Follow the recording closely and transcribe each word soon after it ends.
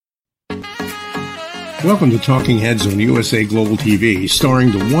Welcome to Talking Heads on USA Global TV,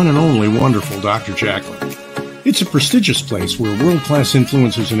 starring the one and only wonderful Dr. Jacqueline. It's a prestigious place where world-class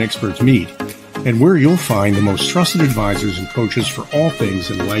influencers and experts meet, and where you'll find the most trusted advisors and coaches for all things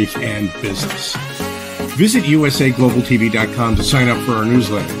in life and business. Visit usaglobaltv.com to sign up for our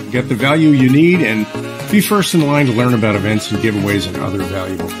newsletter, get the value you need, and be first in line to learn about events and giveaways and other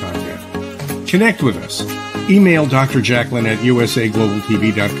valuable content. Connect with us. Email Dr. Jacqueline at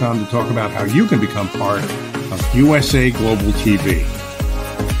usaglobaltv.com to talk about how you can become part of USA Global TV.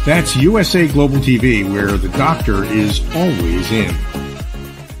 That's USA Global TV, where the doctor is always in.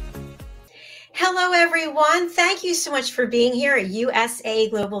 Hello, everyone. Thank you so much for being here at USA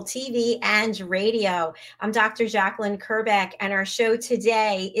Global TV and Radio. I'm Dr. Jacqueline Kerbeck, and our show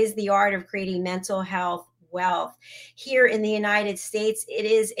today is The Art of Creating Mental Health Wealth. Here in the United States, it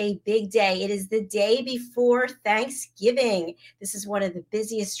is a big day. It is the day before Thanksgiving. This is one of the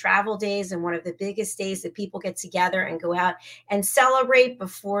busiest travel days and one of the biggest days that people get together and go out and celebrate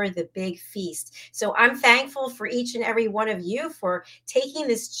before the big feast. So I'm thankful for each and every one of you for taking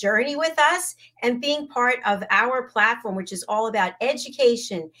this journey with us and being part of our platform, which is all about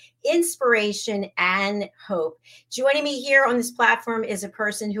education, inspiration, and hope. Joining me here on this platform is a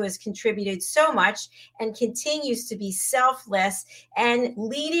person who has contributed so much and continues to be selfless and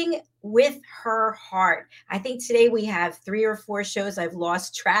leading with her heart. I think today we have 3 or 4 shows. I've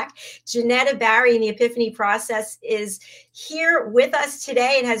lost track. Janetta Barry in the Epiphany Process is here with us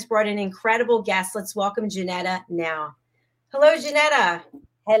today and has brought an incredible guest. Let's welcome Janetta now. Hello, Janetta.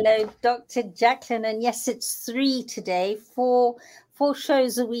 Hello, Dr. Jacqueline. And yes, it's 3 today, 4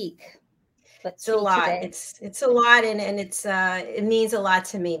 shows a week. But it's a lot. It's a lot, and it means a lot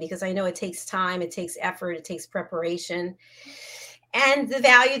to me because I know it takes time, it takes effort, it takes preparation, and the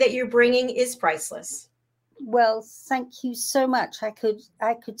value that you're bringing is priceless. Well, thank you so much. I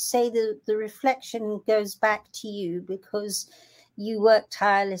could say the reflection goes back to you because you work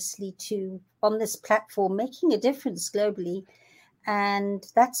tirelessly on this platform, making a difference globally. And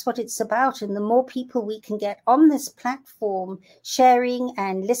that's what it's about. And the more people we can get on this platform, sharing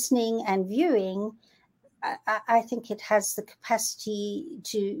and listening and viewing, I think it has the capacity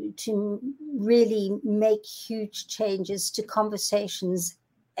to really make huge changes to conversations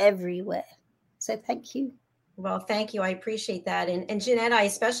everywhere. So thank you. Well, thank you. I appreciate that. And Janetta, I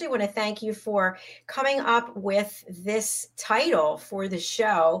especially want to thank you for coming up with this title for the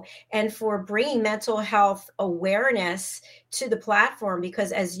show and for bringing mental health awareness to the platform,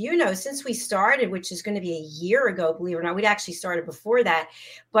 because as you know, since we started, which is going to be a year ago, believe it or not, we'd actually started before that,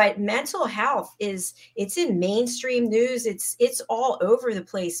 but mental health it's in mainstream news. It's all over the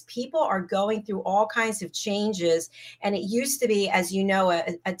place. People are going through all kinds of changes. And it used to be, as you know,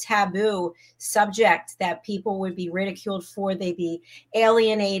 a taboo subject that people would be ridiculed for, they'd be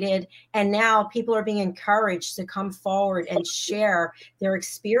alienated. And now people are being encouraged to come forward and share their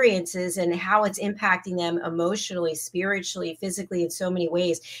experiences and how it's impacting them emotionally, spiritually, physically, in so many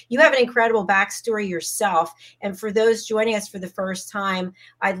ways. You have an incredible backstory yourself. And for those joining us for the first time,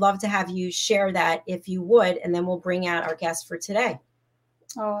 I'd love to have you share that if you would, and then we'll bring out our guest for today.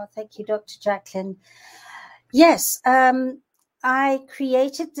 Oh, thank you, Dr. Jacqueline. Yes, I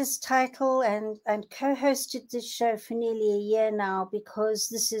created this title and co-hosted this show for nearly a year now because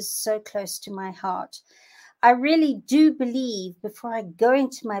this is so close to my heart. I really do believe, before I go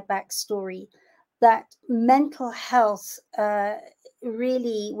into my backstory, that mental health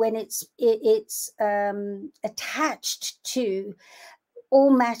really, when it's attached to all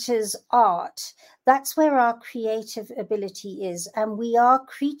matters art, that's where our creative ability is. And we are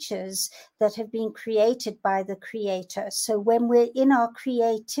creatures that have been created by the Creator. So when we're in our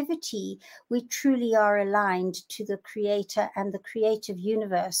creativity, we truly are aligned to the Creator and the creative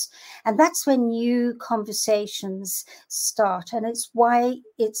universe. And that's when new conversations start. And it's why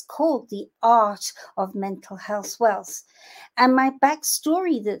it's called the art of mental health wealth. And my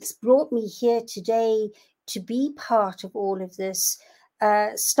backstory that's brought me here today to be part of all of this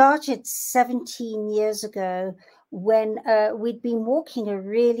started 17 years ago when we'd been walking a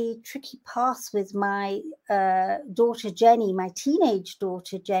really tricky path with my daughter, Jenny, my teenage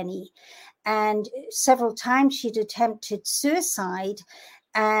daughter, Jenny. And several times she'd attempted suicide,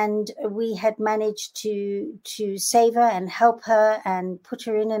 and we had managed to save her and help her and put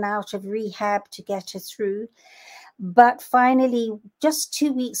her in and out of rehab to get her through. But finally, just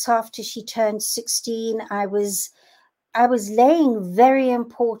 2 weeks after she turned 16, I was I was laying very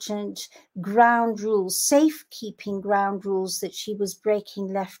important ground rules, safekeeping ground rules that she was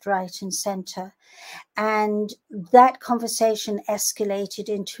breaking left, right, and center. And that conversation escalated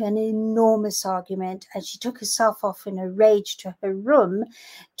into an enormous argument, and she took herself off in a rage to her room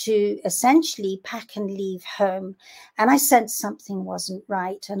to essentially pack and leave home. And I sensed something wasn't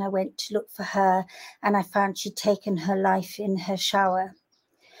right, and I went to look for her, and I found she'd taken her life in her shower.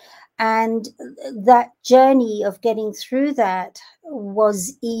 And that journey of getting through that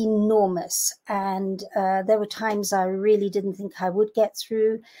was enormous. And there were times I really didn't think I would get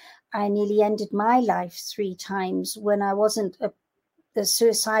through. I nearly ended my life 3 times when I wasn't a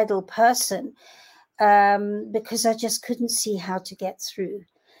suicidal person, because I just couldn't see how to get through.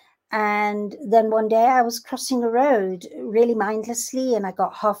 And then one day I was crossing a road really mindlessly, and I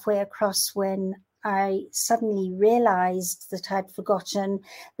got halfway across when I suddenly realized that I'd forgotten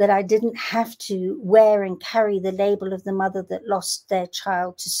that I didn't have to wear and carry the label of the mother that lost their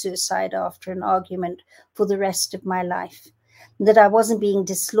child to suicide after an argument for the rest of my life. That I wasn't being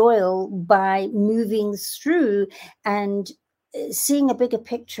disloyal by moving through and seeing a bigger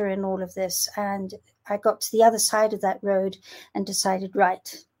picture in all of this. And I got to the other side of that road and decided,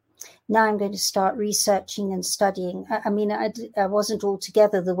 right, now I'm going to start researching and studying. I mean, I wasn't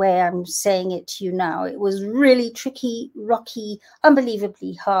altogether the way I'm saying it to you now. It was really tricky, rocky,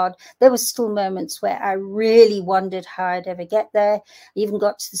 unbelievably hard. There were still moments where I really wondered how I'd ever get there. I even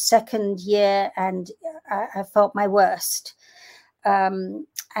got to the 2nd year and I felt my worst. But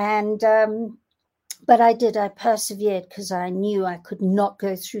I did. I persevered because I knew I could not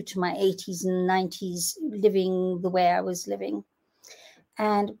go through to my 80s and 90s living the way I was living.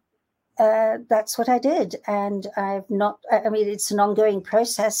 And that's what I did. And I mean, it's an ongoing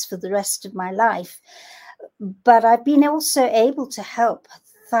process for the rest of my life. But I've been also able to help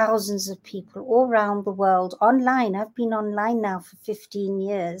thousands of people all around the world online. I've been online now for 15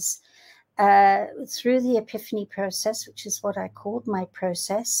 years through the Epiphany process, which is what I called my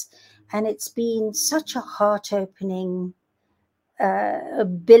process. And it's been such a heart-opening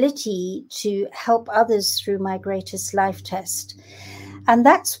ability to help others through my greatest life test. And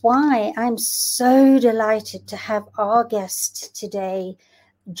that's why I'm so delighted to have our guest today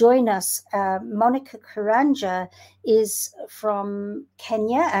join us. Monica Karanja is from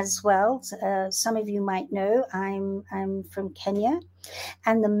Kenya as well. Some of you might know I'm from Kenya.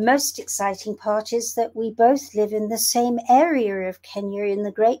 And the most exciting part is that we both live in the same area of Kenya in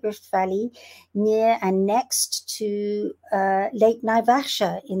the Great Rift Valley, near and next to Lake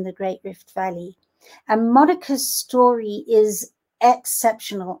Naivasha in the Great Rift Valley. And Monica's story is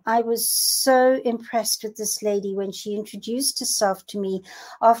exceptional. I was so impressed with this lady when she introduced herself to me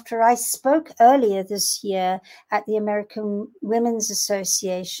after I spoke earlier this year at the American Women's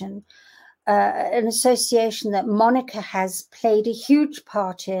Association, an association that Monica has played a huge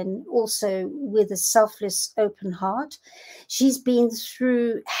part in, also with a selfless, open heart. She's been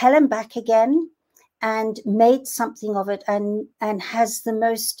through hell and back again and made something of it, and has the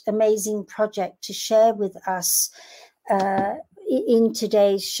most amazing project to share with us in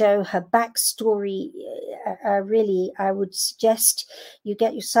today's show. Her backstory, really, I would suggest you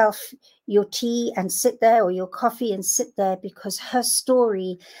get yourself your tea and sit there, or your coffee and sit there, because her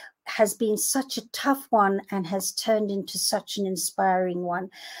story has been such a tough one and has turned into such an inspiring one.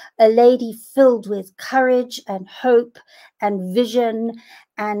 A lady filled with courage and hope and vision,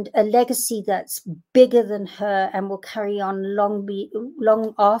 and a legacy that's bigger than her and will carry on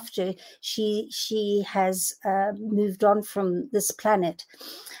long after she has moved on from this planet.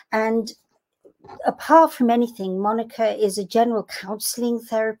 And apart from anything, Monica is a general counseling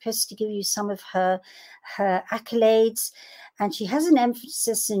therapist, to give you some of her accolades. And she has an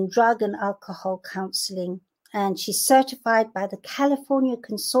emphasis in drug and alcohol counseling. And she's certified by the California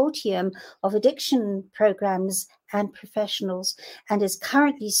Consortium of Addiction Programs and Professionals, and is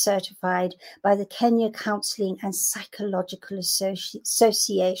currently certified by the Kenya Counseling and Psychological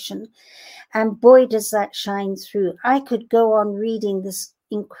Association. And boy, does that shine through. I could go on reading this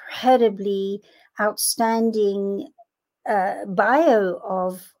incredibly outstanding bio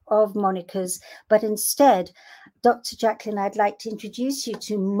of Monica's, but instead, Dr. Jacqueline, I'd like to introduce you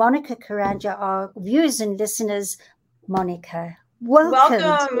to Monica Karanja, our viewers and listeners. Monica,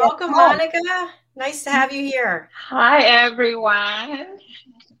 welcome, Monica. Nice to have you here. Hi, everyone.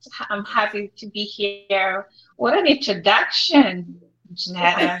 I'm happy to be here. What an introduction,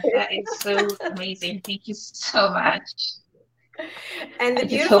 Janetta. That is so amazing. Thank you so much. And the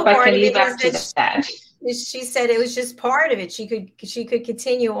beautiful part is that She said it was just part of it. She could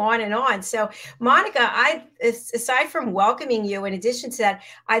continue on and on. So, Monica, aside from welcoming you, in addition to that,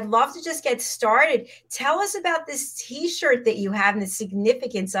 I'd love to just get started. Tell us about this T-shirt that you have and the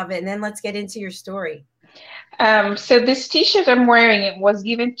significance of it, and then let's get into your story. So this T-shirt I'm wearing, it was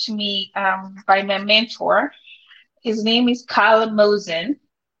given to me by my mentor. His name is Carl Mosen.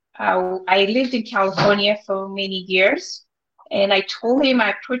 I lived in California for many years, and I told him,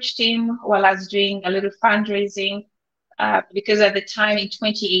 I approached him while I was doing a little fundraising, because at the time in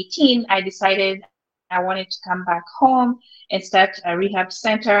 2018, I decided I wanted to come back home and start a rehab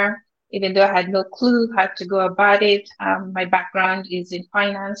center, even though I had no clue how to go about it. My background is in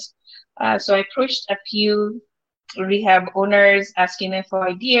finance. So I approached a few rehab owners, asking them for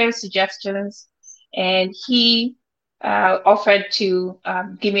ideas, suggestions, and he offered to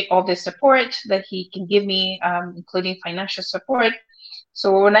give me all the support that he can give me, including financial support.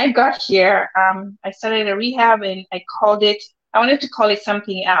 So when I got here, I started a rehab, and I wanted to call it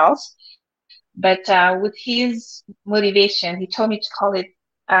something else, but with his motivation, he told me to call it,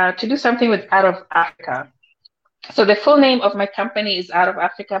 to do something with Out of Africa. So the full name of my company is Out of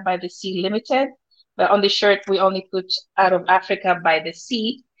Africa by the Sea Limited, but on the shirt, we only put Out of Africa by the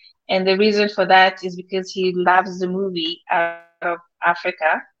Sea. And the reason for that is because he loves the movie Out of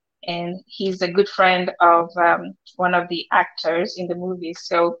Africa, and he's a good friend of one of the actors in the movie.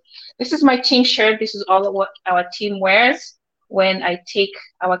 So this is my team shirt. This is all of what our team wears when I take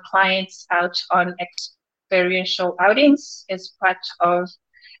our clients out on experiential outings as part of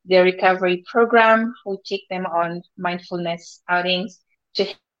their recovery program. We take them on mindfulness outings to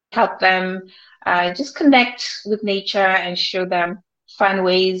help them just connect with nature and show them fun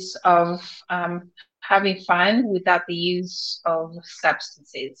ways of having fun without the use of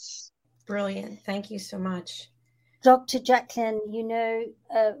substances. Brilliant. Thank you so much. Dr. Jacqueline,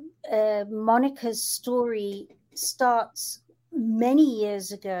 Monica's story starts many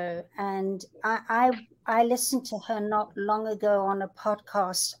years ago, and I listened to her not long ago on a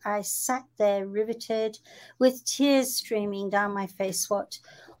podcast. I sat there riveted with tears streaming down my face,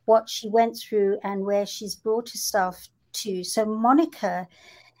 what she went through and where she's brought herself to. So Monica,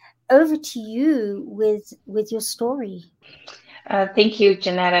 over to you with your story. Thank you,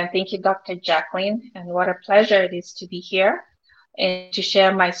 Janetta. Thank you, Dr. Jacqueline. And what a pleasure it is to be here and to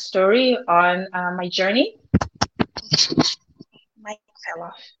share my story on my journey. Mic fell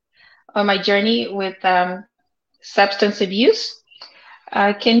off. On my journey with substance abuse.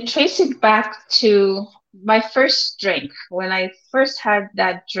 I can trace it back to my first drink. When I first had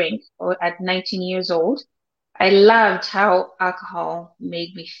that drink at 19 years old, I loved how alcohol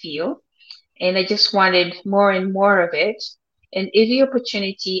made me feel, and I just wanted more and more of it. And every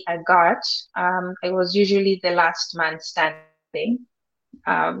opportunity I got, I was usually the last man standing,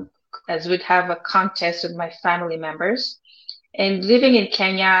 as we'd have a contest with my family members. And living in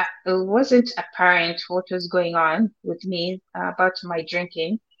Kenya, it wasn't apparent what was going on with me about my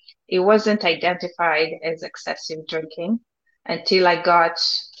drinking. It wasn't identified as excessive drinking until I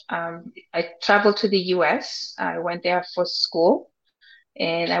traveled to the US. I went there for school,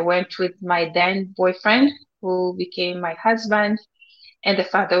 and I went with my then boyfriend, who became my husband and the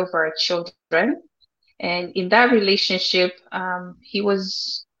father of our children. And in that relationship, he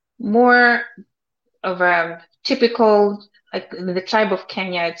was more of a typical, like in the tribe of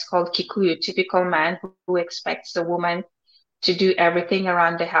Kenya, it's called Kikuyu, typical man who expects the woman to do everything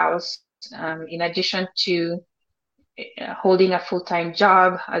around the house. In addition to holding a full-time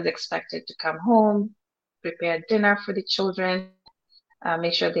job, I was expected to come home, prepare dinner for the children,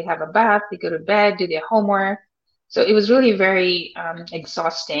 make sure they have a bath, they go to bed, do their homework. So it was really very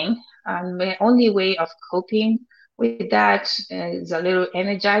exhausting. My only way of coping with that is a little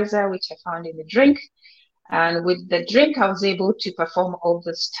energizer, which I found in the drink. And with the drink, I was able to perform all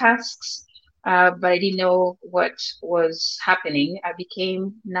those tasks, but I didn't know what was happening. I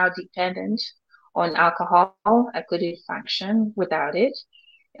became now dependent on alcohol. I couldn't function without it.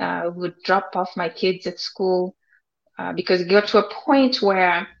 I would drop off my kids at school because it got to a point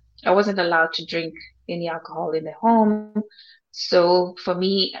where I wasn't allowed to drink any alcohol in the home. So for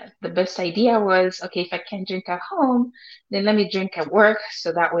me, the best idea was, okay, if I can't drink at home, then let me drink at work,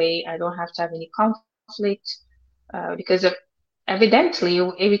 so that way I don't have to have any conflict. Because evidently,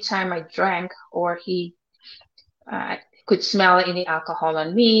 every time I drank or he could smell any alcohol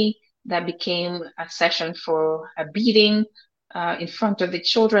on me, that became a session for a beating in front of the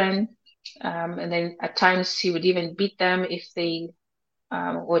children. And then at times he would even beat them if they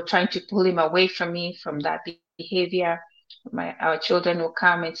were trying to pull him away from me from that behavior. Our children would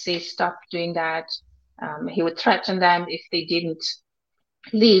come and say, stop doing that. He would threaten them if they didn't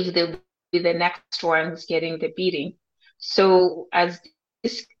leave, they would the next ones getting the beating. So as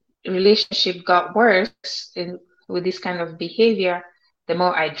this relationship got worse with this kind of behavior, the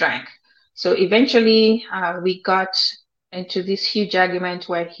more I drank. So eventually, we got into this huge argument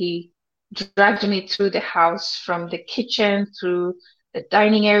where he dragged me through the house, from the kitchen through the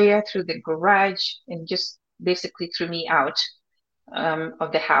dining area, through the garage, and just basically threw me out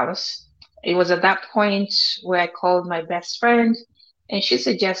of the house. It was at that point where I called my best friend, and she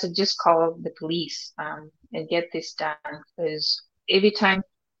suggested just call the police and get this done, because every time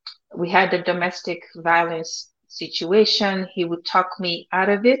we had a domestic violence situation, he would talk me out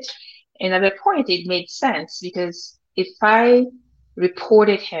of it. And at that point, it made sense, because if I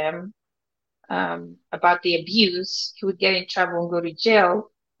reported him about the abuse, he would get in trouble and go to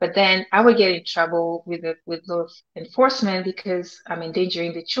jail. But then I would get in trouble with law enforcement because I'm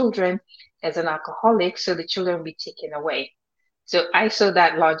endangering the children as an alcoholic, so the children will be taken away. So I saw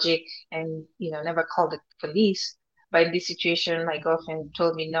that logic and never called the police. But in this situation, my girlfriend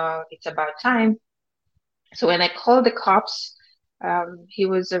told me, no, it's about time. So when I called the cops, he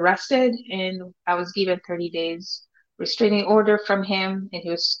was arrested and I was given 30 days restraining order from him, and he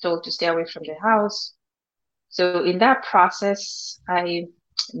was told to stay away from the house. So in that process, I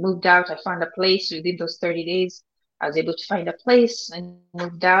moved out. I found a place within those 30 days. I was able to find a place and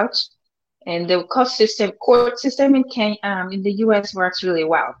moved out. And the court system in the US works really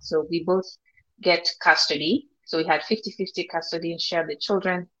well. So we both get custody. So we had 50-50 custody and shared the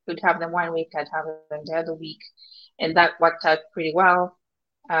children. We'd have them 1 week, I'd have them the other week. And that worked out pretty well.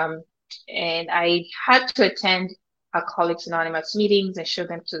 And I had to attend Alcoholics Anonymous meetings and show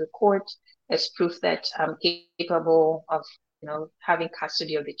them to the court as proof that I'm capable of, having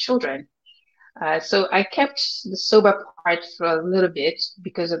custody of the children. So I kept the sober part for a little bit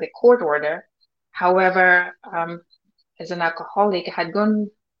because of the court order. However, as an alcoholic, I had gone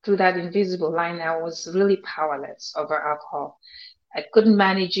through that invisible line. I was really powerless over alcohol. I couldn't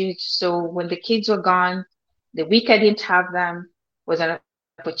manage it. So when the kids were gone, the week I didn't have them was an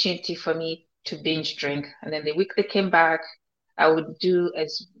opportunity for me to binge drink. And then the week they came back, I would do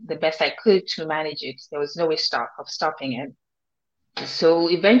as the best I could to manage it. There was no way of stopping it. So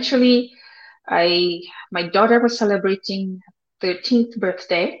eventually, my daughter was celebrating 13th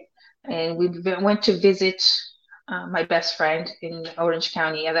birthday, and we went to visit my best friend in Orange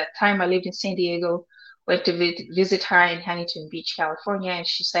County. At that time, I lived in San Diego. Went to visit her in Huntington Beach, California, and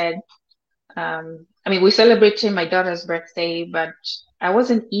she said, we celebrated my daughter's birthday, but I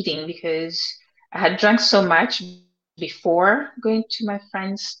wasn't eating because I had drank so much before going to my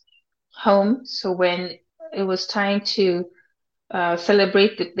friend's home. So when it was time to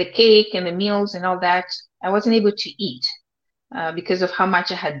celebrate the cake and the meals and all that, I wasn't able to eat because of how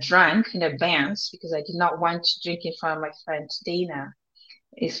much I had drank in advance, because I did not want to drink in front of my friend Dana.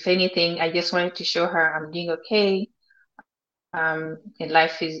 If anything, I just wanted to show her I'm doing okay. And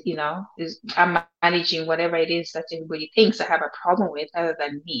life is, I'm managing whatever it is that everybody thinks I have a problem with other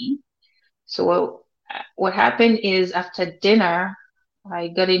than me. So what happened is, after dinner, I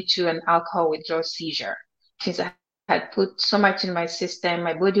got into an alcohol withdrawal seizure. Since I had put so much in my system,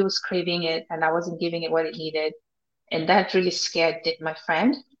 my body was craving it and I wasn't giving it what it needed. And that really scared my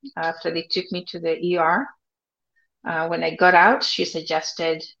friend. After they took me to the ER, when I got out, she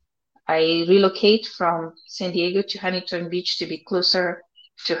suggested I relocate from San Diego to Huntington Beach to be closer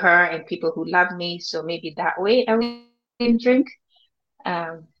to her and people who love me. So maybe that way I wouldn't drink.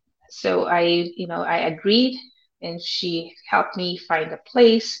 So I agreed, and she helped me find a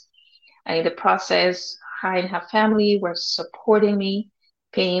place. And in the process, her and her family were supporting me,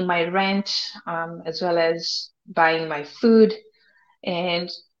 paying my rent, as well as buying my food. And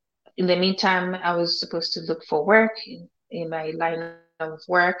in the meantime, I was supposed to look for work in my line of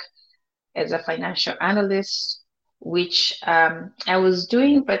work as a financial analyst, which I was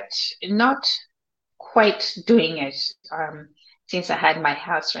doing, but not quite doing it. Since I had my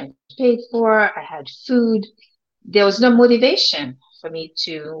house rent paid for, I had food, there was no motivation for me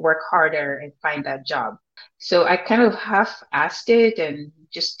to work harder and find that job. So I kind of half-assed it and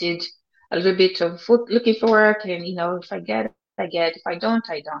just did a little bit of looking for work. And, if I get, I get. If I don't,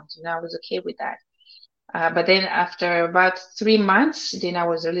 I don't. I was okay with that. But then after about 3 months, then I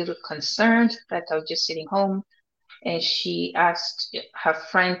was a little concerned that I was just sitting home. And she asked her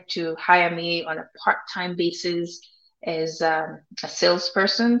friend to hire me on a part-time basis as a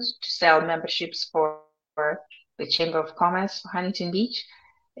salesperson to sell memberships for the Chamber of Commerce for Huntington Beach.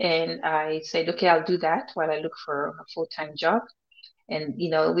 And I said, okay, I'll do that while I look for a full-time job. And,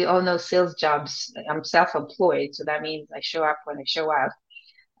 we all know sales jobs, I'm self-employed, so that means I show up when I show up.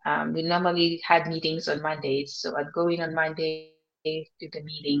 We normally had meetings on Mondays, so I'd go in on Monday, do the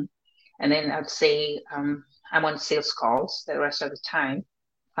meeting, And then I'd say I'm on sales calls the rest of the time,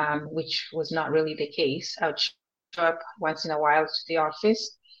 which was not really the case. I would show up once in a while to the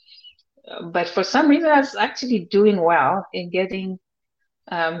office. But for some reason, I was actually doing well in getting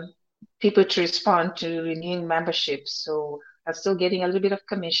people to respond to renewing memberships. So I was still getting a little bit of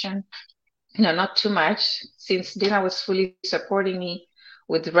commission, not too much, since Dana was fully supporting me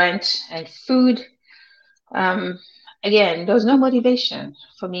with rent and food. Again, there was no motivation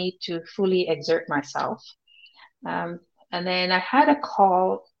for me to fully exert myself. And then I had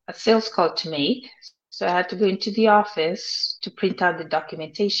a sales call to make. So I had to go into the office to print out the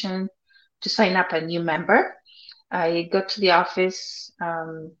documentation to sign up a new member. I got to the office,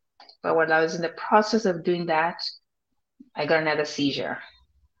 but when I was in the process of doing that, I got another seizure.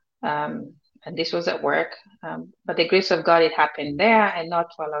 And this was at work. But the grace of God, it happened there and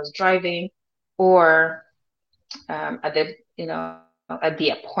not while I was driving or at the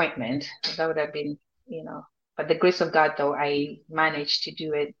appointment. That would have been, but the grace of God, though, I managed to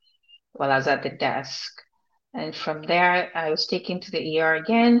do it while I was at the desk. And from there, I was taken to the ER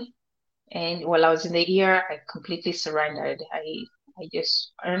again. And while I was in the ER, I completely surrendered. I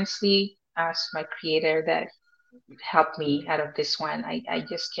just earnestly asked my Creator that help me out of this one. I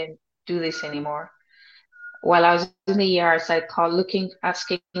just can't do this anymore. While I was in the ER, so I called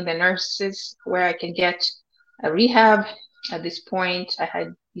asking the nurses where I can get a rehab. At this point, I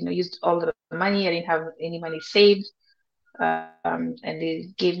had used all the money. I didn't have any money saved. And they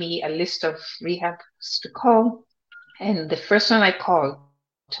gave me a list of rehabs to call. And the first one I called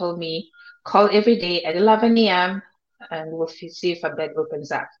told me, call every day at 11 a.m. and we'll see if a bed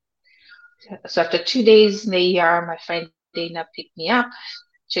opens up. So after 2 days in the ER, my friend Dana picked me up,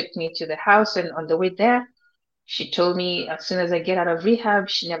 took me to the house, and on the way there, she told me as soon as I get out of rehab,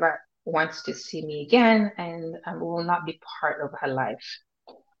 she never wants to see me again and will not be part of her life.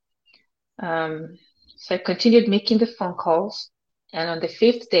 So I continued making the phone calls, and on the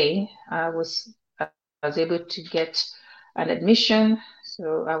 5th day, I was able to get an admission.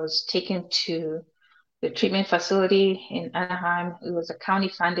 So I was taken to the treatment facility in Anaheim. It was a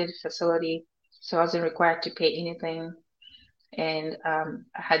county-funded facility, so I wasn't required to pay anything. And I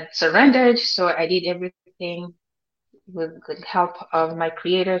had surrendered, so I did everything with the help of my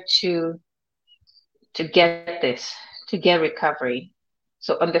Creator to get recovery.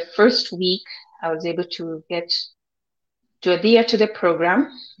 So on the first week, I was able to adhere to the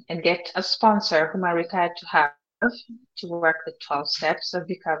program and get a sponsor whom I required to have to work the 12 steps of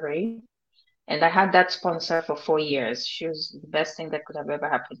recovery. And I had that sponsor for 4 years. She was the best thing that could have ever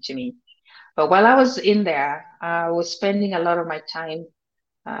happened to me. But while I was in there, I was spending a lot of my time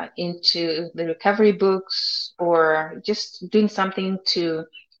into the recovery books or just doing something to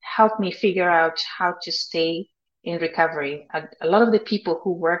help me figure out how to stay in recovery. A lot of the people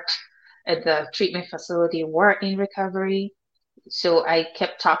who worked at the treatment facility were in recovery. So I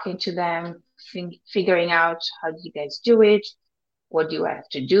kept talking to them, figuring out, how do you guys do it? What do I have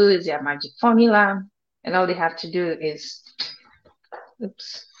to do? Is there a magic formula? And all they have to do is,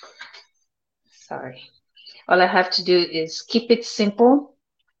 all I have to do is keep it simple,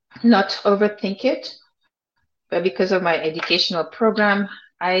 not overthink it. But because of my educational program,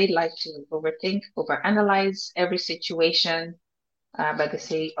 I like to overthink, overanalyze every situation. But they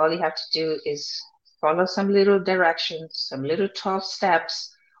say all you have to do is follow some little directions, some little 12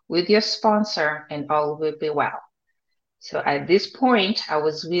 steps with your sponsor, and all will be well. So at this point, I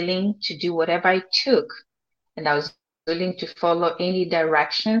was willing to do whatever it took, and I was willing to follow any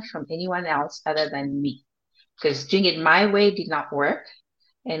direction from anyone else other than me, because doing it my way did not work.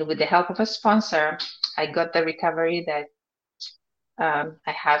 And with the help of a sponsor, I got the recovery that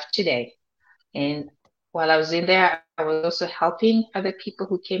I have today. And while I was in there, I was also helping other people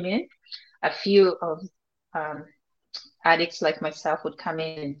who came in. A few of addicts like myself would come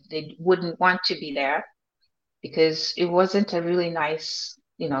in and they wouldn't want to be there because it wasn't a really nice,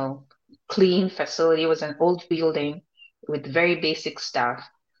 clean facility. It was an old building with very basic stuff.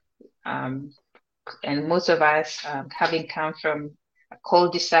 And most of us, having come from a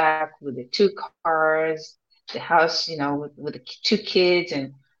cul-de-sac with the 2 cars, the house, with the 2 kids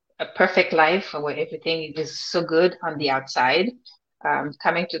and a perfect life where everything is so good on the outside,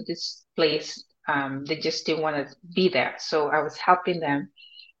 coming to this place, they just didn't want to be there. So I was helping them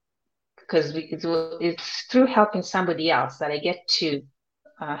because it's through helping somebody else that I get to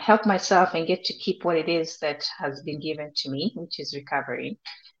help myself and get to keep what it is that has been given to me, which is recovery.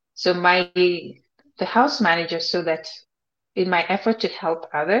 So the house manager, so that in my effort to help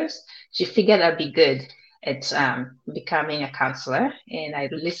others, she figured I'd be good at becoming a counselor, and I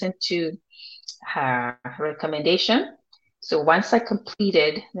listened to her recommendation. So once I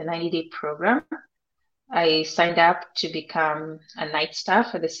completed the 90-day program, I signed up to become a night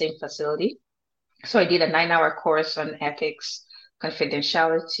staff at the same facility. So I did a 9-hour course on ethics,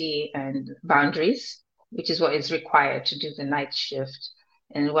 confidentiality, and boundaries, which is what is required to do the night shift.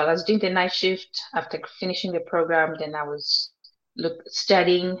 And while I was doing the night shift, after finishing the program, then I was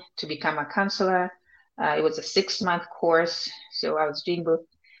studying to become a counselor. It was a 6-month course. So I was doing both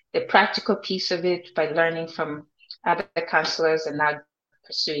the practical piece of it by learning from other counselors and now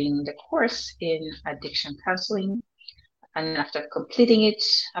pursuing the course in addiction counseling. And after completing it,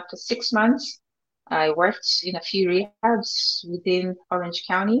 after 6 months, I worked in a few rehabs within Orange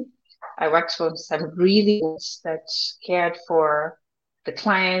County. I worked for some really good that cared for the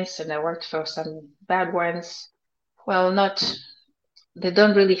clients, and I worked for some bad ones. Well, they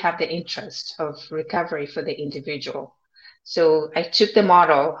don't really have the interest of recovery for the individual. So I took the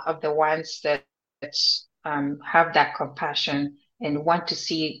model of the ones that have that compassion and want to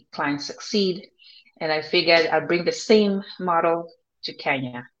see clients succeed. And I figured I'd bring the same model to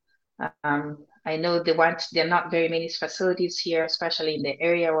Kenya. I know there are not very many facilities here, especially in the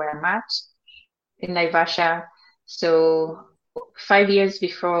area where I'm at, in Naivasha. So 5 years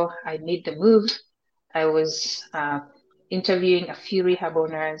before I made the move, I was interviewing a few rehab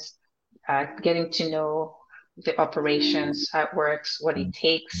owners, getting to know the operations, how it works, what it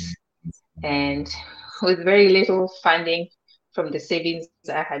takes. And with very little funding from the savings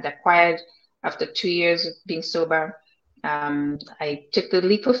I had acquired after 2 years of being sober, I took the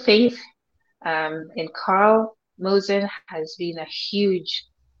leap of faith. And Carl Mosen has been a huge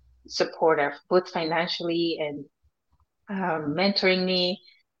supporter, both financially and mentoring me,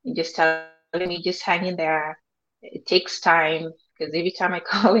 and just telling me, just hang in there. It takes time, because every time I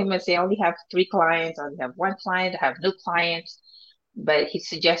call him and say, I only have 3 clients, I only have 1 client, I have no clients. But he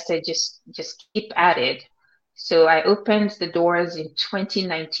suggested just keep at it. So I opened the doors in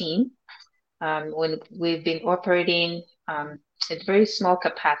 2019 when we've been operating at very small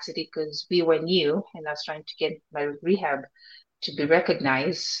capacity because we were new and I was trying to get my rehab to be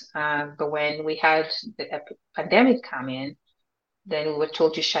recognized. But when we had the pandemic come in, then we were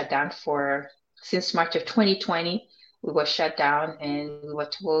told to shut down since March of 2020, we were shut down and we were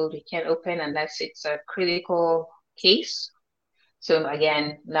told we can't open unless it's a critical case. So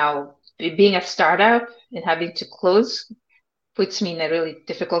again, now being a startup and having to close puts me in a really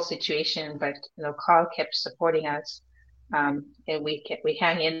difficult situation, but Carl kept supporting us. And we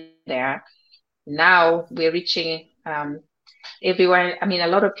hang in there. Now we're reaching everywhere. I mean, a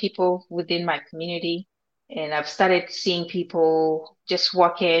lot of people within my community, and I've started seeing people just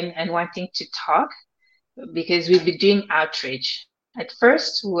walk in and wanting to talk because we've been doing outreach. At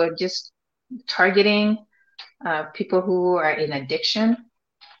first, we were just targeting people who are in addiction,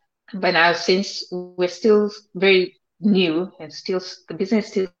 but now since we're still very new and the business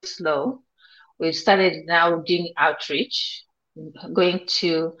is still slow, we've started now doing outreach, going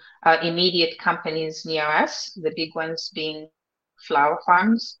to immediate companies near us, the big ones being flower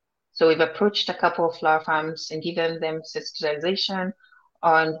farms. So we've approached a couple of flower farms and given them sensitization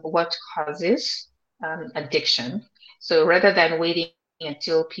on what causes addiction. So rather than waiting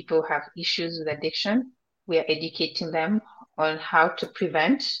until people have issues with addiction, we are educating them on how to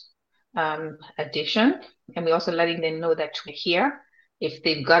prevent addiction. And we're also letting them know that we're here if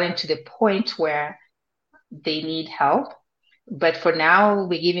they've gotten to the point where they need help. But for now,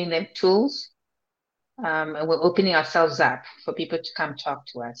 we're giving them tools and we're opening ourselves up for people to come talk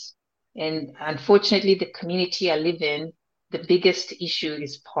to us. And unfortunately, the community I live in, the biggest issue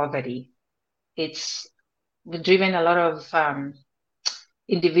is poverty. We've driven a lot of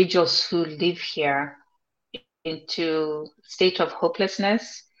individuals who live here into a state of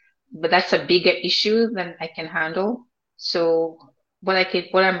hopelessness, but that's a bigger issue than I can handle. So what I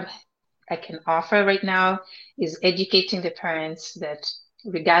can offer right now is educating the parents that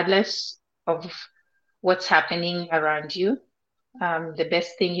regardless of what's happening around you, the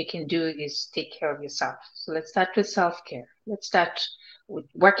best thing you can do is take care of yourself. So let's start with self-care. Let's start with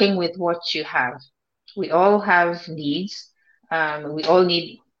working with what you have. We all have needs. We all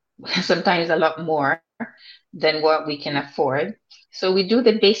need sometimes a lot more than what we can afford. So we do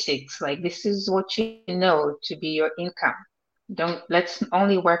the basics, like this is what you know to be your income. Let's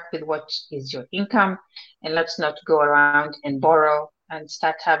only work with what is your income, and let's not go around and borrow and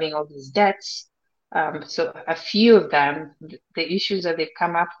start having all these debts. So a few of them, the issues that they've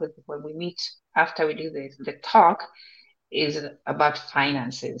come up with when we meet after we do the talk is about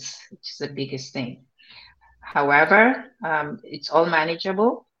finances, which is the biggest thing. However, it's all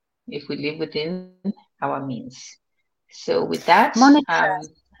manageable if we live within our means. So with that,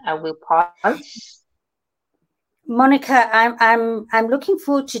 I will pause. Monica, I'm looking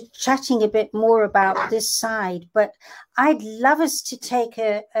forward to chatting a bit more about this side, but I'd love us to take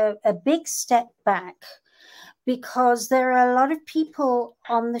a big step back, because there are a lot of people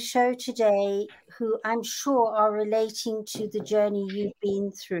on the show today who I'm sure are relating to the journey you've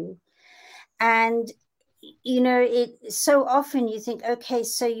been through. And it so often you think, okay,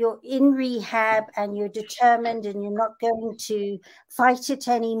 so you're in rehab and you're determined and you're not going to fight it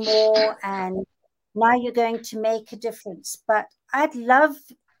anymore, and now you're going to make a difference. But I'd love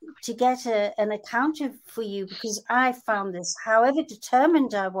to get an account for you, because I found this, however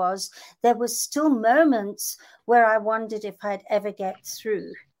determined I was, there was still moments where I wondered if I'd ever get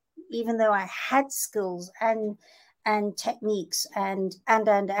through, even though I had skills and techniques and.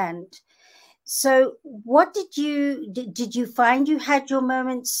 So what did you find you had your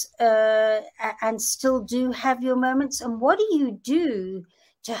moments and still do have your moments? And what do you do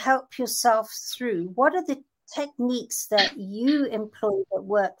to help yourself through? What are the techniques that you employ that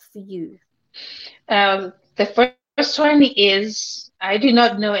work for you? The first one is I do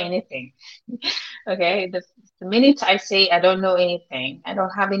not know anything. Okay. The minute I say I don't know anything, I don't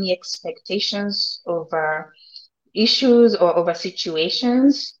have any expectations over issues or over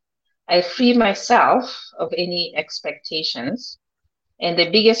situations, I free myself of any expectations. And the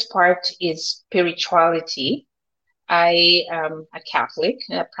biggest part is spirituality. I am a Catholic,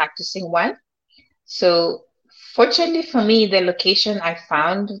 a practicing one. So fortunately for me, the location I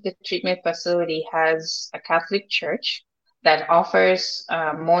found, the treatment facility, has a Catholic church that offers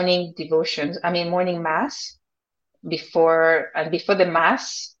morning mass before the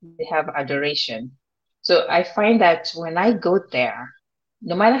mass, they have adoration. So I find that when I go there,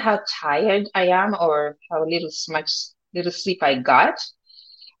 no matter how tired I am or how little sleep I got,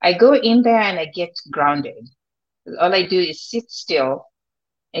 I go in there and I get grounded. All I do is sit still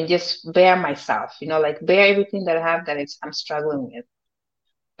and just bear myself, like bear everything that I have that I'm struggling with.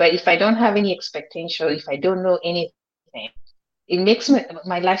 But if I don't have any expectation, if I don't know anything, it makes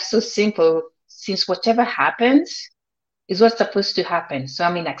my life so simple, since whatever happens is what's supposed to happen. So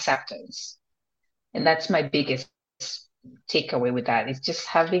I'm in acceptance. And that's my biggest takeaway with that. It's just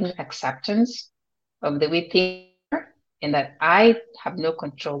having acceptance of the way things are, and that I have no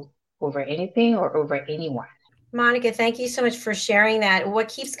control over anything or over anyone. Monica, thank you so much for sharing that. What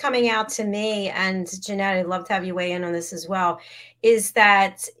keeps coming out to me, and Jeanette, I'd love to have you weigh in on this as well, is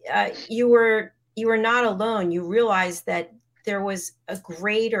that you were not alone. You realized that there was a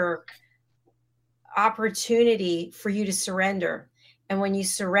greater opportunity for you to surrender. And when you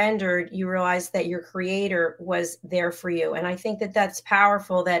surrendered, you realized that your creator was there for you. And I think that that's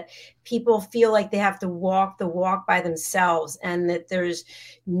powerful, that people feel like they have to walk the walk by themselves, and that there's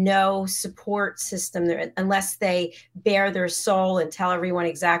no support system there unless they bare their soul and tell everyone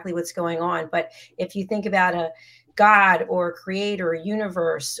exactly what's going on. But if you think about a God or a creator, a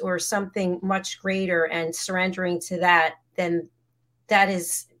universe, or something much greater, and surrendering to that, then that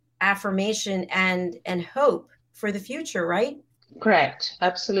is affirmation and hope for the future, right? Correct.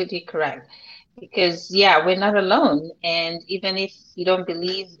 Absolutely correct. Because we're not alone. And even if you don't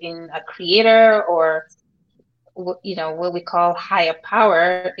believe in a creator, or what we call higher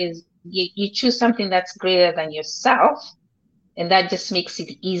power, is you choose something that's greater than yourself, and that just makes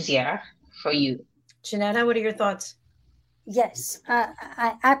it easier for you. Janetta, what are your thoughts? Yes,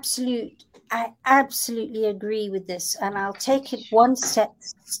 I absolutely agree with this, and I'll take it one step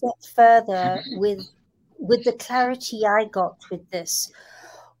further with the clarity I got with this.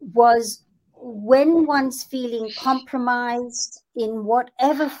 Was when one's feeling compromised in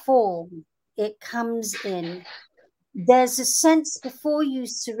whatever form it comes in, there's a sense before you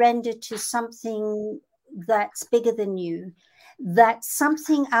surrender to something that's bigger than you, that's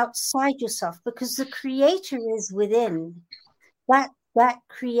something outside yourself, because the creator is within. That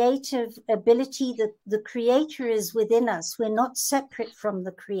creative ability, the creator is within us. We're not separate from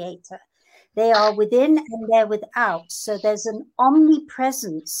the creator. They are within and they're without. So there's an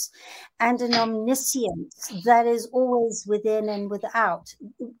omnipresence and an omniscience that is always within and without.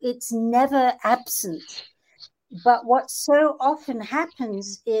 It's never absent. But what so often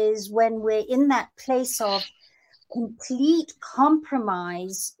happens is when we're in that place of complete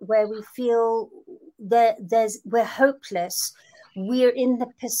compromise, where we feel that we're hopeless, we're in the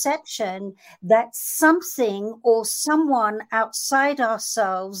perception that something or someone outside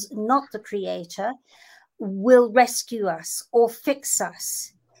ourselves, not the creator, will rescue us or fix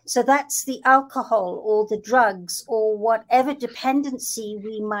us. So that's the alcohol or the drugs or whatever dependency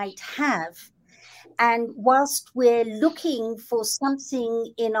we might have. And whilst we're looking for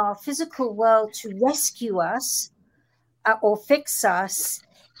something in our physical world to rescue us or fix us,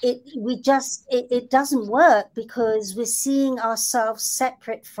 it doesn't work, because we're seeing ourselves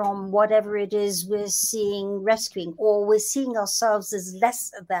separate from whatever it is we're seeing rescuing, or we're seeing ourselves as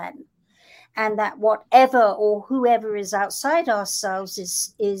lesser than, and that whatever or whoever is outside ourselves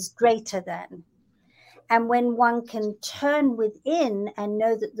is greater than. And when one can turn within and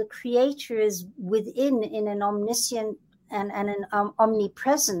know that the Creator is within, in an omniscient and an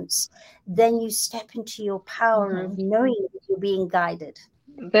omnipresence, then you step into your power of knowing that you're being guided.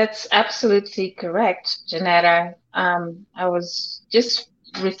 That's absolutely correct, Janetta. I was just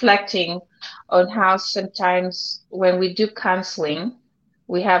reflecting on how sometimes when we do counseling,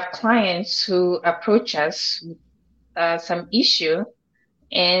 we have clients who approach us some issue,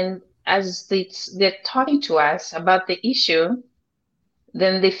 and as they're talking to us about the issue,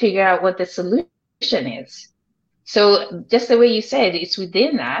 then they figure out what the solution is. So just the way you said, it's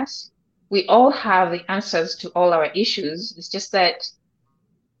within us. We all have the answers to all our issues. It's just that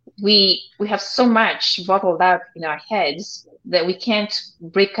we have so much bottled up in our heads that we can't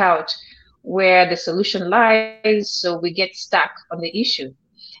break out where the solution lies, so we get stuck on the issue.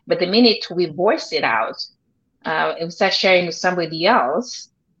 But the minute we voice it out and start sharing with somebody else,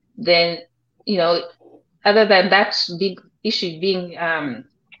 then, other than that big issue being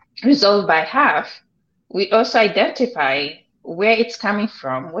resolved by half, we also identify where it's coming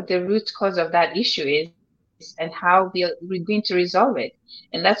from, what the root cause of that issue is, and how we're going to resolve it.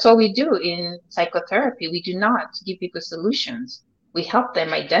 And that's all we do in psychotherapy. We do not give people solutions. We help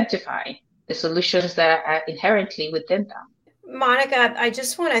them identify the solutions that are inherently within them. Monica, I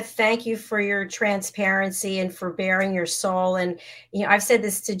just want to thank you for your transparency and for bearing your soul. And, I've said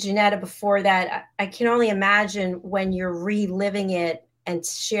this to Janetta before, that I can only imagine when you're reliving it and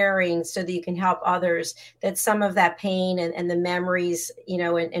sharing so that you can help others, that some of that pain and the memories,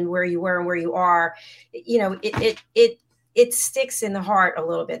 and where you were and where you are, it sticks in the heart a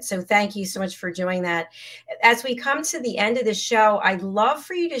little bit. So thank you so much for doing that. As we come to the end of the show, I'd love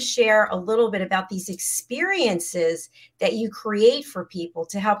for you to share a little bit about these experiences that you create for people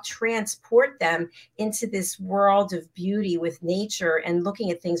to help transport them into this world of beauty with nature and looking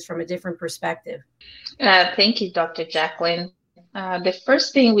at things from a different perspective. Thank you, Dr. Jacqueline. The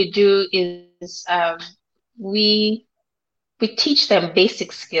first thing we do is we teach them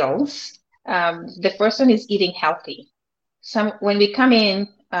basic skills. The first one is eating healthy. When we come in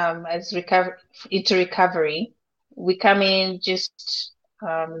into recovery, we come in just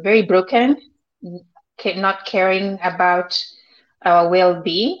very broken, not caring about our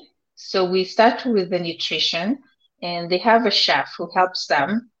well-being. So we start with the nutrition, and they have a chef who helps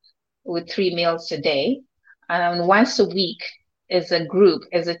them with 3 meals a day. And once a week, as a group,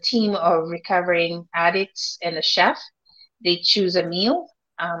 as a team of recovering addicts and a chef, they choose a meal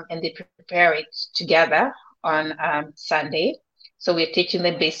and they prepare it together on Sunday. So we're teaching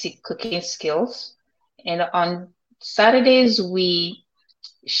them basic cooking skills. And on Saturdays, we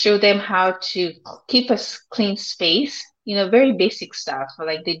show them how to keep a clean space, very basic stuff.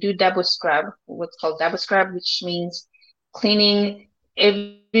 Like they do double scrub, what's called double scrub, which means cleaning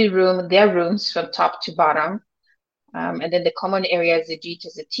every room, their rooms from top to bottom. And then the common areas they do it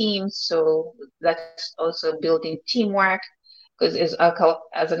as a team. So that's also building teamwork. Because as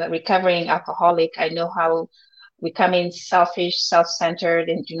a recovering alcoholic, I know how we come in selfish, self-centered,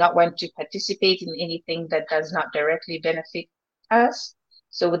 and do not want to participate in anything that does not directly benefit us.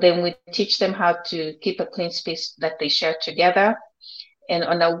 So then we teach them how to keep a clean space that they share together. And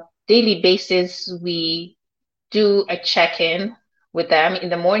on a daily basis, we do a check-in with them in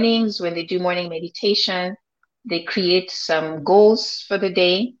the mornings when they do morning meditation. They create some goals for the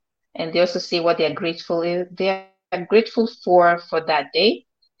day, and they also say what they are grateful for that day.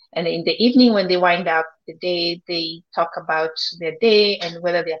 And in the evening, when they wind up the day, they talk about their day and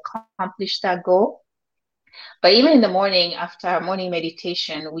whether they accomplished that goal. But even in the morning, after morning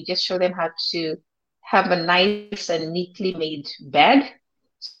meditation, we just show them how to have a nice and neatly made bed.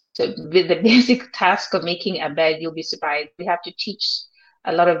 So with the basic task of making a bed, you'll be surprised. We have to teach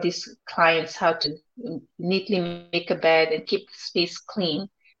a lot of these clients how to neatly make a bed and keep the space clean.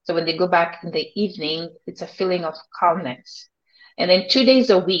 So when they go back in the evening, it's a feeling of calmness. And then 2 days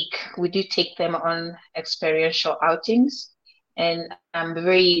a week, we do take them on experiential outings. And I'm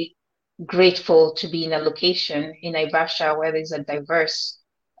very grateful to be in a location in Naivasha where there's the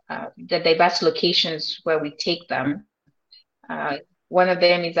diverse locations where we take them. One of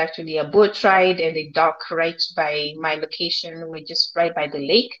them is actually a boat ride, and they dock right by my location. We're just right by the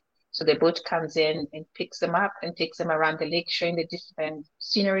lake. So the boat comes in and picks them up and takes them around the lake, showing the different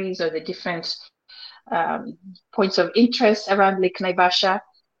sceneries or the different points of interest around Lake Naivasha.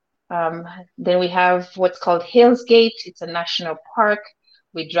 Then we have what's called Hales Gate. It's a national park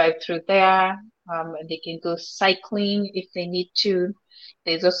We drive through there. They can go cycling if they need to.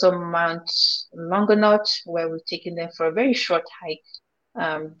 There's also Mount Longonot, where we're taking them for a very short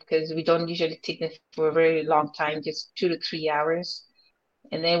hike, because we don't usually take them for a very long time, just 2 to 3 hours.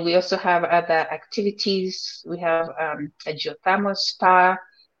 And then we also have other activities. We have a geothermal spa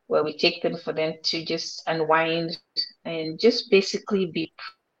where we take them for them to just unwind and just basically be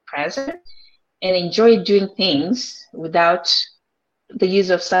present and enjoy doing things without the use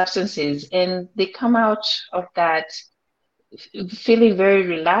of substances. And they come out of that feeling very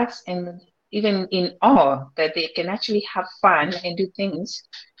relaxed and even in awe that they can actually have fun and do things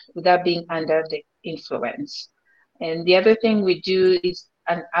without being under the influence. And the other thing we do is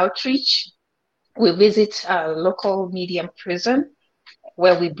an outreach. We visit a local medium prison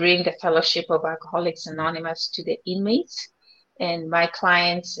where we bring the Fellowship of Alcoholics Anonymous to the inmates. And my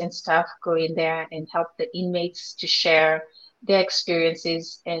clients and staff go in there and help the inmates to share their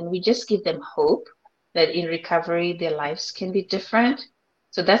experiences. And we just give them hope that in recovery, their lives can be different.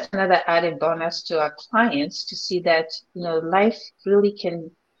 So that's another added bonus to our clients to see that, life really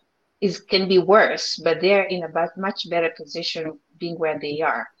can be worse, but they're in a much better position being where they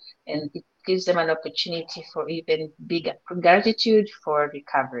are. And it gives them an opportunity for even bigger gratitude for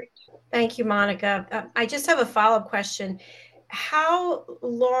recovery. Thank you, Monica. I just have a follow-up question. How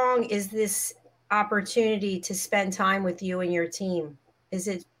long is this opportunity to spend time with you and your team? Is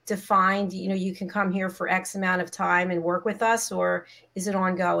it defined, you can come here for X amount of time and work with us, or is it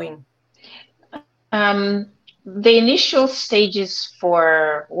ongoing? The initial stages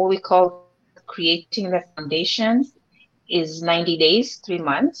for what we call creating the foundation is 90 days, 3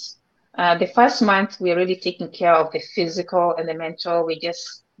 months. The first month, we're really taking care of the physical and the mental. We're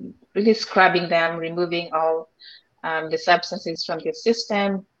just really scrubbing them, removing all the substances from their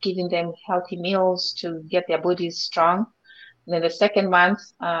system, giving them healthy meals to get their bodies strong. And then the second month,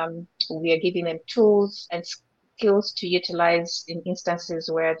 we are giving them tools and skills to utilize in instances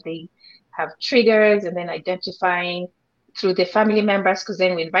where they have triggers, and then identifying through the family members, because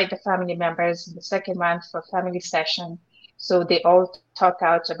then we invite the family members in the second month for a family session. So they all talk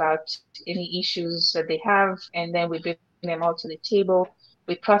out about any issues that they have, and then we bring them all to the table.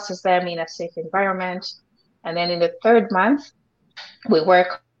 We process them in a safe environment. And then in the third month, we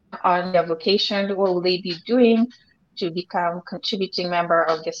work on their vocation. What will they be doing to become contributing member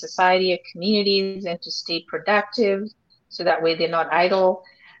of the society or communities and to stay productive, so that way they're not idle.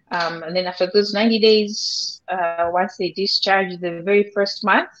 And then after those 90 days, once they discharge the very first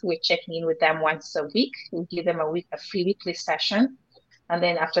month, we're checking in with them once a week. We give them a free weekly session. And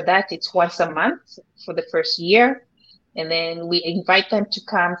then after that, it's once a month for the first year. And then we invite them to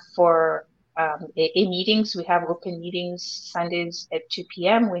come for AA meetings. We have open meetings Sundays at 2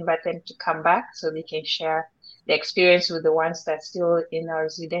 p.m. We invite them to come back so they can share the experience with the ones that's still in our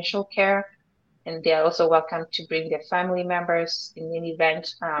residential care. And they are also welcome to bring their family members in any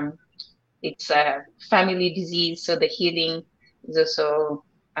event. It's a family disease, so the healing is also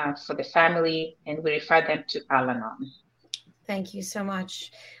for the family, and we refer them to Al-Anon. Thank you so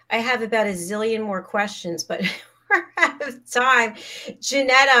much. I have about a zillion more questions, but we're out of time.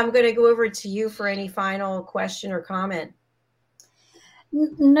 Janetta, I'm going to go over to you for any final question or comment.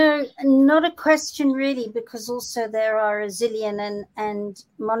 No, not a question really, because also there are a zillion, and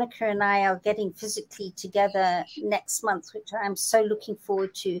Monica and I are getting physically together next month, which I'm so looking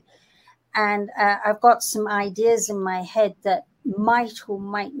forward to. And I've got some ideas in my head that might or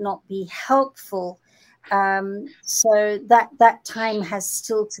might not be helpful. So that time has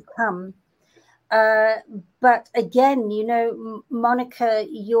still to come. But again, Monica,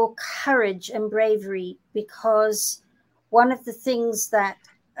 your courage and bravery, because one of the things that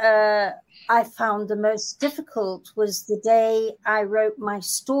I found the most difficult was the day I wrote my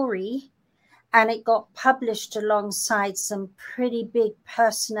story, and it got published alongside some pretty big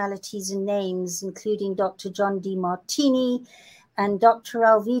personalities and names, including Dr. John Demartini and Dr.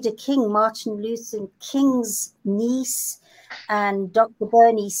 Alveda King, Martin Luther King's niece, and Dr.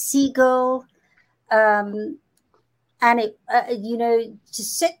 Bernie Siegel. And it, to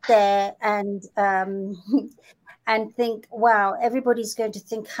sit there and think, wow, everybody's going to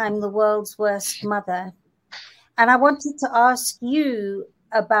think I'm the world's worst mother. And I wanted to ask you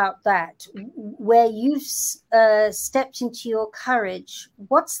about that, where you've stepped into your courage.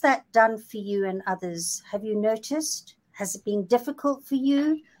 What's that done for you and others? Have you noticed? Has it been difficult for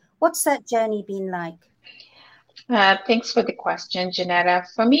you? What's that journey been like? Thanks for the question, Janetta.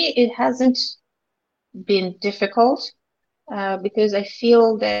 For me, it hasn't been difficult because I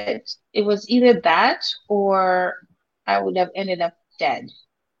feel that it was either that or I would have ended up dead.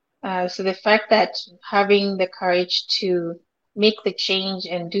 So the fact that having the courage to make the change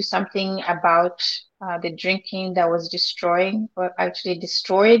and do something about the drinking that was destroying, or actually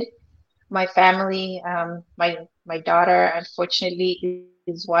destroyed my family. My daughter, unfortunately,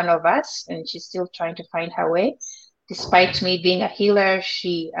 is one of us, and she's still trying to find her way. Despite me being a healer,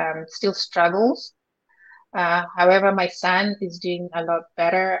 she still struggles. However, my son is doing a lot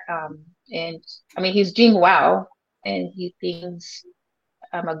better, and I mean, he's doing well, and he thinks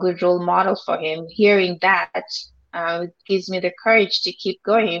I'm a good role model for him. Hearing that gives me the courage to keep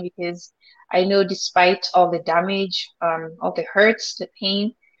going, because I know despite all the damage, all the hurts, the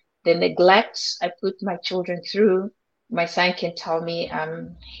pain, the neglect I put my children through, my son can tell me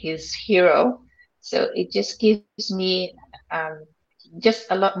I'm his hero. So it just gives me um, just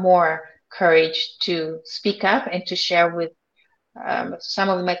a lot more courage to speak up and to share with some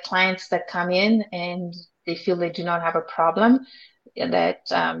of my clients that come in and they feel they do not have a problem, that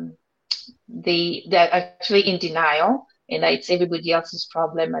they're actually in denial and that it's everybody else's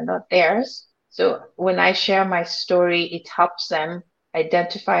problem and not theirs. So when I share my story, it helps them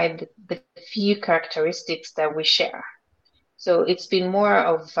identify the few characteristics that we share. So it's been more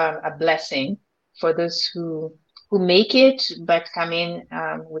of a blessing for those who make it but come in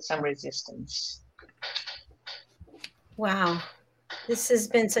with some resistance. Wow. This has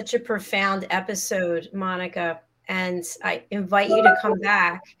been such a profound episode, Monica. And I invite you to come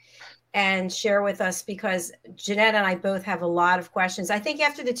back and share with us, because Jeanette and I both have a lot of questions. I think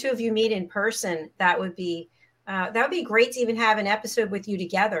after the two of you meet in person, that would be great to even have an episode with you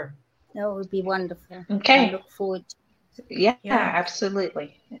together. That would be wonderful. Okay. I look forward to it. Yeah,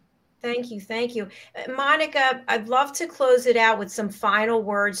 absolutely. Thank you. Thank you. Monica, I'd love to close it out with some final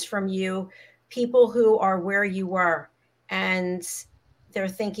words from you, people who are where you were and they're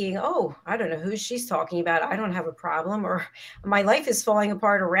thinking, oh, I don't know who she's talking about. I don't have a problem, or my life is falling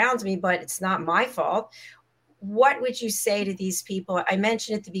apart around me, but it's not my fault. What would you say to these people? I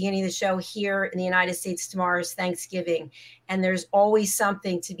mentioned at the beginning of the show, here in the United States, tomorrow is Thanksgiving, and there's always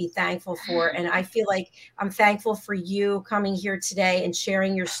something to be thankful for. And I feel like I'm thankful for you coming here today and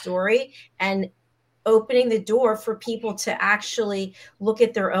sharing your story and opening the door for people to actually look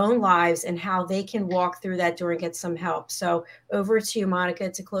at their own lives and how they can walk through that door and get some help. So over to you, Monica,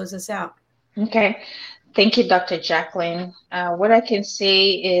 to close us out. Okay. Thank you, Dr. Jacqueline. What I can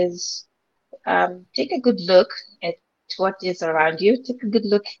say is take a good look at what is around you. Take a good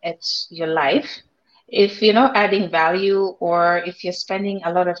look at your life. If you're not adding value, or if you're spending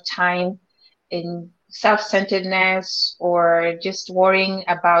a lot of time in self-centeredness or just worrying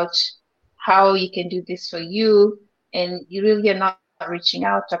about how you can do this for you, and you really are not reaching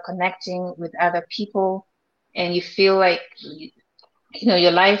out or connecting with other people, and you feel like your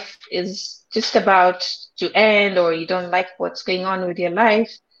life is just about to end, or you don't like what's going on with your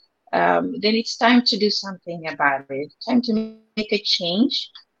life, then it's time to do something about it. Time to make a change.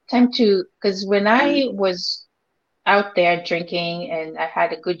 Because when I was out there drinking and I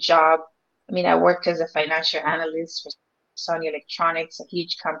had a good job, I mean, I worked as a financial analyst for Sony Electronics, a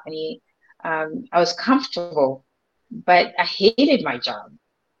huge company. I was comfortable, but I hated my job.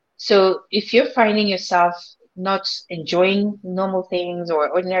 So if you're finding yourself not enjoying normal things or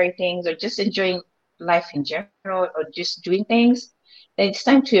ordinary things, or just enjoying life in general, or just doing things, then it's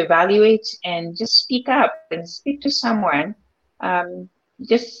time to evaluate and just speak up and speak to someone.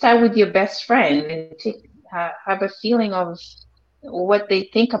 Just start with your best friend and have a feeling of what they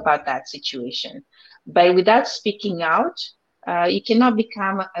think about that situation. But without speaking out, you cannot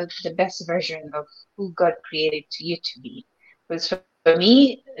become the best version of who God created you to be. Because for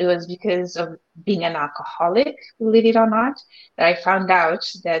me, it was because of being an alcoholic, believe it or not, that I found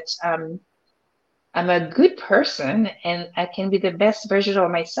out that I'm a good person and I can be the best version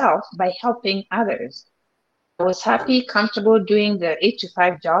of myself by helping others. I was happy, comfortable doing the 8 to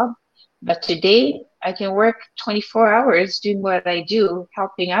 5 job, but today I can work 24 hours doing what I do,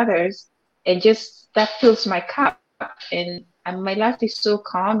 helping others, and just that fills my cup. And my life is so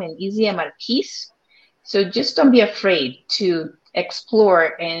calm and easy. I'm at peace. So just don't be afraid to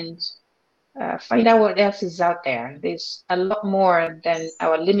explore and find out what else is out there. There's a lot more than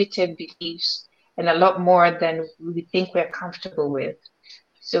our limited beliefs, and a lot more than we think we're comfortable with.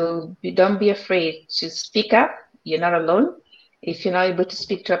 So don't be afraid to speak up. You're not alone. If you're not able to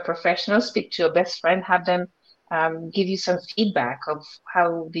speak to a professional, speak to your best friend, have them give you some feedback of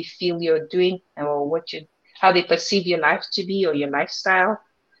how they feel you're doing, or how they perceive your life to be, or your lifestyle.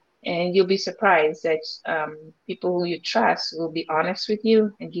 And you'll be surprised that people who you trust will be honest with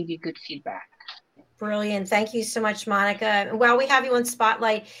you and give you good feedback. Brilliant. Thank you so much, Monica. And while we have you on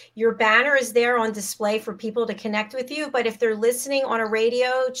Spotlight, your banner is there on display for people to connect with you. But if they're listening on a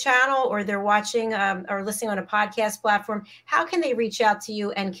radio channel or they're watching or listening on a podcast platform, how can they reach out to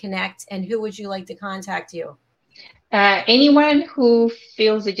you and connect? And who would you like to contact you? Anyone who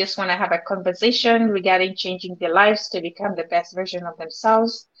feels they just want to have a conversation regarding changing their lives to become the best version of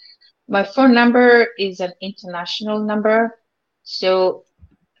themselves. My phone number is an international number. So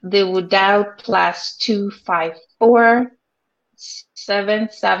they would dial +254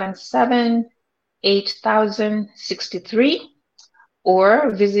 777 8063 or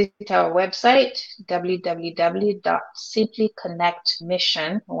visit our website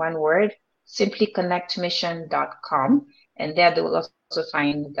www.simplyconnectmission, one word, simplyconnectmission.com, and there they will also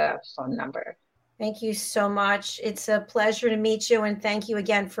find the phone number. Thank you so much. It's a pleasure to meet you, and thank you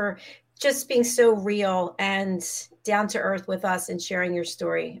again for just being so real and down to earth with us and sharing your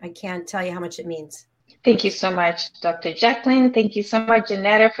story. I can't tell you how much it means. Thank you so much, Dr. Jacqueline. Thank you so much,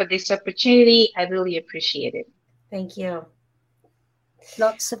 Janetta, for this opportunity. I really appreciate it. Thank you.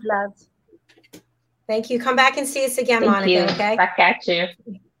 Lots of love. Thank you. Come back and see us again, Thank Monica, you. okay? Back at you.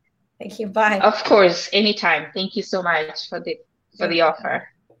 Thank you. Bye. Of course, anytime. Thank you so much for the offer.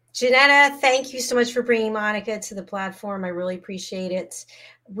 Janetta, thank you so much for bringing Monica to the platform. I really appreciate it.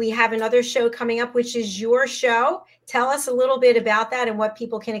 We have another show coming up, which is your show. Tell us a little bit about that and what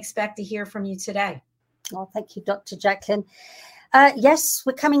people can expect to hear from you today. Oh, thank you, Dr. Jacqueline. Yes,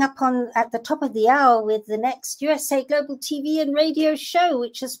 we're coming up at the top of the hour with the next USA Global TV and radio show,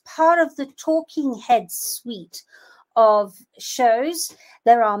 which is part of the Talking Heads suite of shows.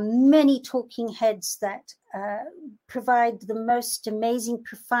 There are many talking heads that provide the most amazing,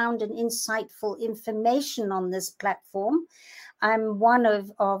 profound, and insightful information on this platform. I'm one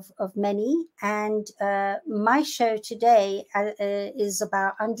of many, and my show today is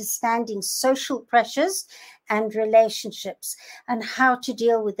about understanding social pressures and relationships and how to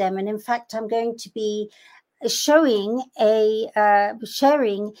deal with them. And in fact, I'm going to be sharing a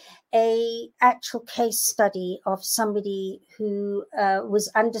actual case study of somebody who was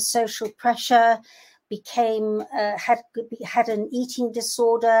under social pressure, had an eating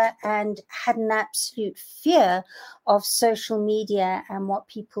disorder, and had an absolute fear of social media and what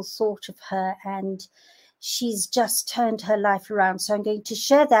people thought of her. And she's just turned her life around. So I'm going to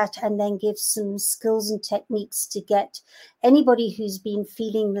share that and then give some skills and techniques to get anybody who's been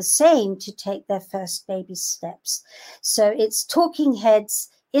feeling the same to take their first baby steps. So it's Talking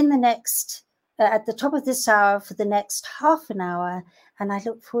Heads in the next, at the top of this hour for the next half an hour. And I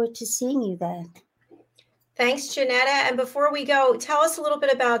look forward to seeing you there. Thanks, Janetta. And before we go, tell us a little bit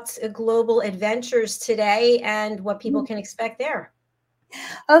about Global Adventures today and what people can expect there.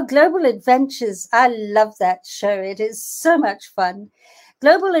 Oh, Global Adventures. I love that show. It is so much fun.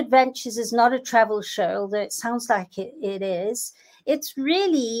 Global Adventures is not a travel show, although it sounds like it is. It's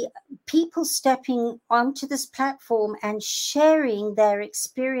really people stepping onto this platform and sharing their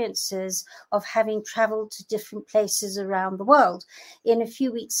experiences of having traveled to different places around the world. In a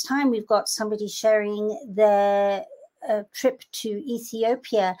few weeks' time, we've got somebody sharing their trip to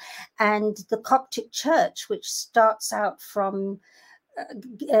Ethiopia and the Coptic Church, which starts out from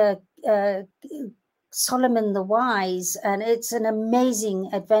Solomon the Wise, and it's an amazing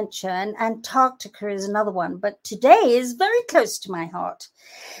adventure. And Antarctica is another one, but today is very close to my heart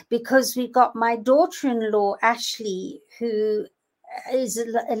because we've got my daughter-in-law Ashley, who is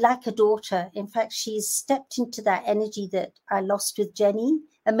like a daughter. In fact, she's stepped into that energy that I lost with Jenny.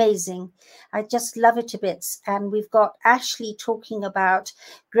 Amazing. I just love it to bits. And we've got Ashley talking about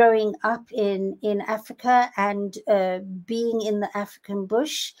growing up in Africa and being in the African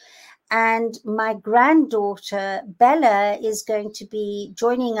bush. And my granddaughter, Bella, is going to be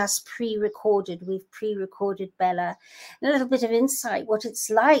joining us pre-recorded. We've pre-recorded Bella. A little bit of insight, what it's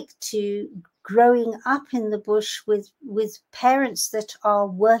like to growing up in the bush with parents that are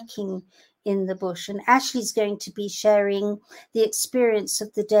working in the bush. And Ashley's going to be sharing the experience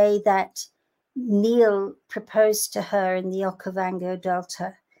of the day that Neil proposed to her in the Okavango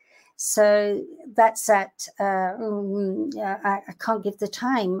Delta. So that's at, I can't give the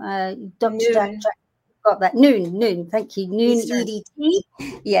time. Dr. Jack got that. Noon. Thank you. Noon Eastern. EDT.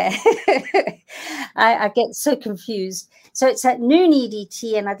 Yeah. I get so confused. So it's at noon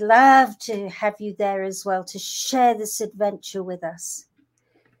EDT, and I'd love to have you there as well to share this adventure with us.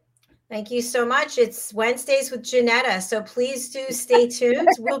 Thank you so much. It's Wednesdays with Janetta, so please do stay tuned.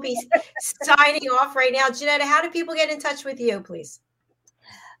 We'll be signing off right now. Janetta, how do people get in touch with you, please?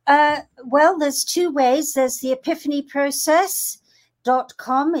 Well, there's two ways. There's the Epiphany Process,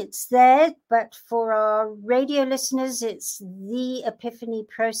 .com, it's there, but for our radio listeners, it's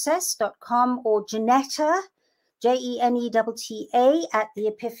theepiphanyprocess.com or Genetta, JENETTA at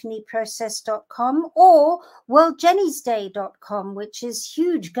theepiphanyprocess.com, or worldjennysday.com, which is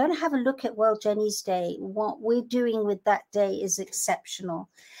huge. Go and have a look at World Jenny's Day. What we're doing with that day is exceptional.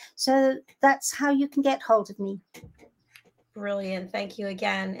 So that's how you can get hold of me. Brilliant. Thank you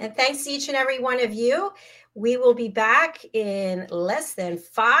again. And thanks to each and every one of you. We will be back in less than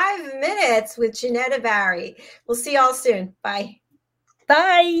 5 minutes with Janetta Barry. We'll see y'all soon. Bye.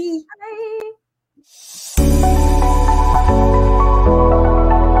 Bye. Bye.